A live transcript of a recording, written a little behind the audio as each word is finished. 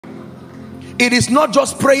It is not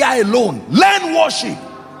just prayer alone. Learn worship.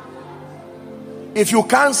 If you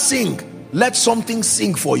can't sing, let something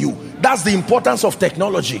sing for you. That's the importance of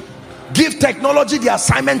technology. Give technology the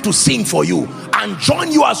assignment to sing for you and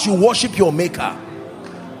join you as you worship your maker.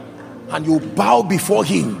 And you bow before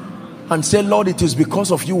him and say, Lord, it is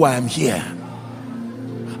because of you I am here.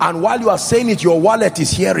 And while you are saying it, your wallet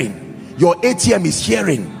is hearing, your ATM is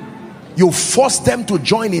hearing. You force them to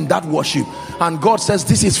join in that worship. And God says,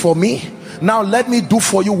 this is for me. Now let me do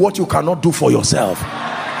for you what you cannot do for yourself.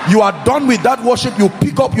 You are done with that worship. You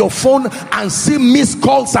pick up your phone and see missed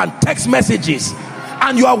calls and text messages.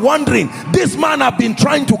 And you are wondering, this man I've been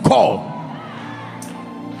trying to call.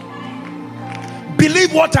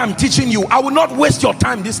 Believe what I'm teaching you. I will not waste your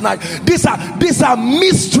time this night. These are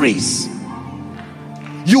mysteries.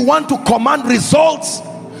 You want to command results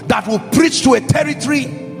that will preach to a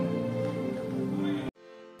territory.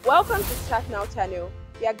 Welcome to StartNOW Channel.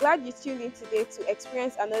 We are glad you tuned in today to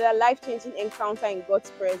experience another life-changing encounter in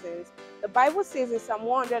God's presence. The Bible says in Psalm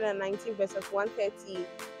 119 verses 130,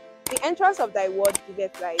 the entrance of thy word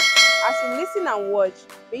giveth light. As you listen and watch,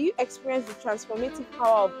 may you experience the transformative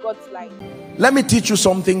power of God's light. Let me teach you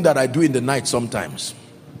something that I do in the night sometimes.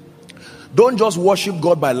 Don't just worship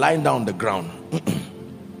God by lying down on the ground.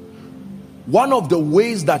 One of the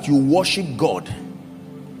ways that you worship God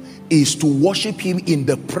is to worship him in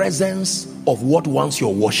the presence of what wants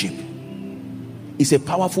your worship. It's a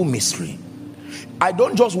powerful mystery. I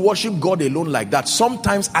don't just worship God alone like that.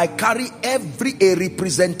 Sometimes I carry a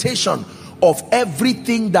representation of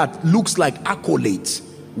everything that looks like accolades.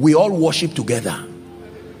 We all worship together.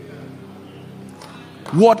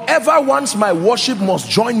 Whatever wants my worship must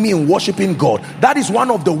join me in worshiping God. That is one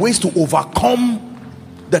of the ways to overcome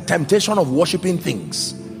the temptation of worshiping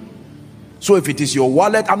things. So if it is your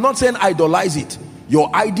wallet, I'm not saying idolize it, your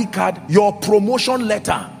ID card, your promotion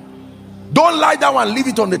letter, don't lie down and leave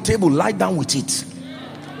it on the table. Lie down with it.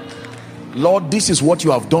 Lord, this is what you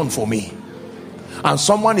have done for me. And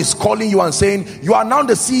someone is calling you and saying, you are now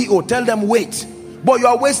the CEO. Tell them, wait, but you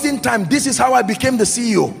are wasting time. This is how I became the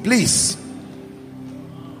CEO. Please.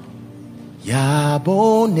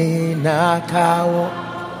 Yabone nakao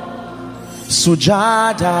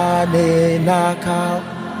sujada ne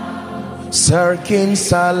nakao Sirkin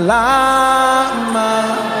salama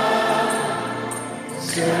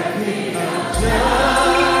Sirkin.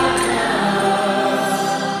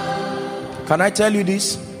 Can I tell you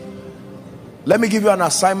this? Let me give you an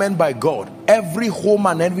assignment by God. Every home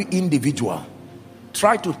and every individual,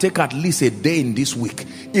 try to take at least a day in this week.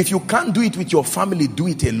 If you can't do it with your family, do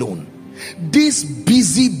it alone. This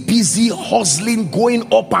busy hustling,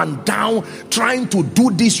 going up and down, trying to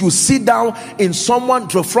do this. You sit down in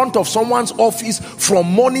the front of someone's office from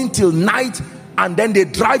morning till night, and then they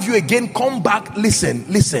drive you again, come back. Listen.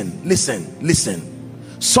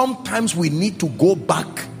 Sometimes we need to go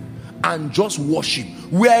back and just worship.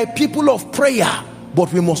 We are a people of prayer,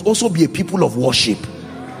 but we must also be a people of worship.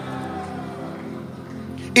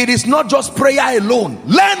 It is not just prayer alone.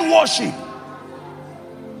 Learn worship.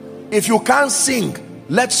 If you can't sing,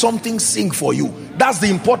 let something sing for you. That's the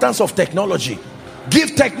importance of technology.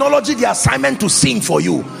 Give technology the assignment to sing for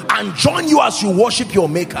you and join you as you worship your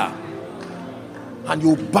maker. And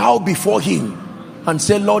you bow before him and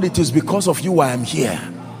say, Lord, it is because of you I am here.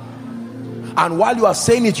 And while you are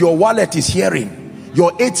saying it, your wallet is hearing,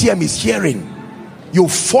 your ATM is hearing. You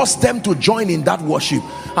force them to join in that worship.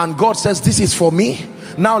 And God says, this is for me.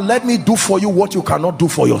 Now let me do for you what you cannot do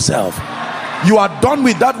for yourself. You are done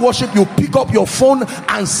with that worship. You pick up your phone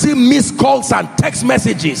and see missed calls and text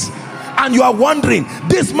messages. And you are wondering,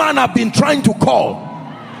 this man I've been trying to call.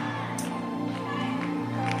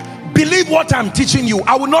 Believe what I'm teaching you.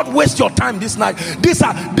 I will not waste your time this night. These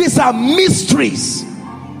are mysteries.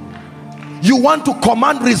 You want to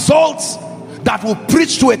command results that will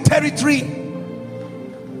preach to a territory.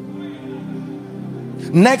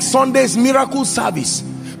 Next Sunday's miracle service.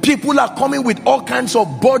 People are coming with all kinds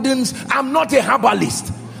of burdens. I'm not a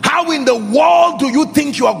herbalist. How in the world do you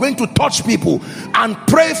think you are going to touch people and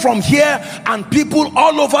pray from here and people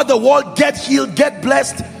all over the world get healed, get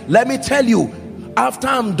blessed? Let me tell you, after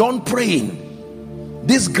I'm done praying,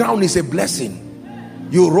 this ground is a blessing.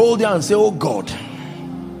 You roll there and say, oh God,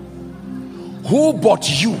 who but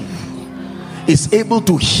you is able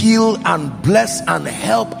to heal and bless and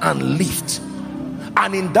help and lift?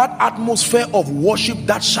 And in that atmosphere of worship,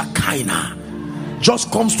 that Shekinah just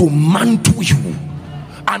comes to mantle you,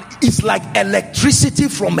 and it's like electricity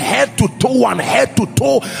from head to toe and head to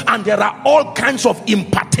toe, and there are all kinds of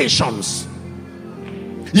impartations.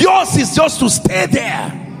 Yours is just to stay there.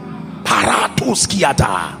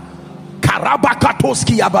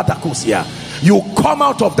 You come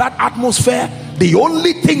out of that atmosphere, the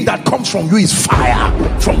only thing that comes from you is fire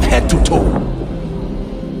from head to toe.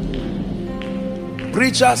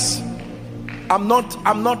 Preachers, I'm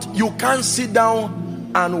not, you can't sit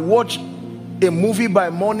down and watch a movie by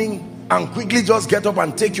morning and quickly just get up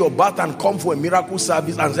and take your bath and come for a miracle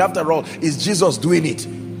service and say, after all, is Jesus doing it?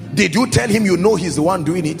 Did you tell him you know he's the one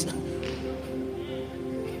doing it?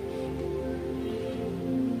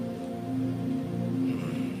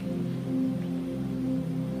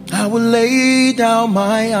 I will lay down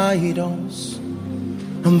my idols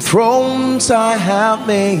and thrones I have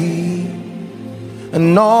made,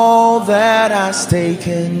 and all that has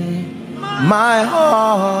taken my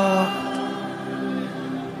heart.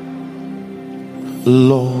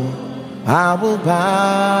 Lord, I will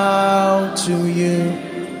bow to you,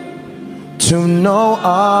 to no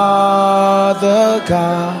other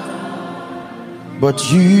God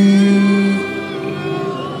but you.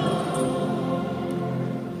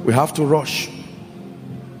 We have to rush.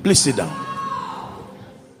 Please sit down.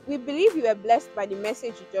 We believe you were blessed by the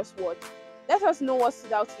message you just watched. Let us know what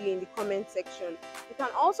stood out to you in the comment section. You can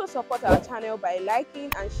also support our channel by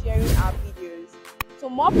liking and sharing our videos, so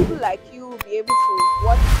more people like you will be able to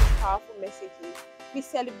watch these powerful messages. We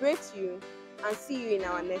celebrate you and see you in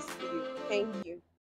our next video. Thank you.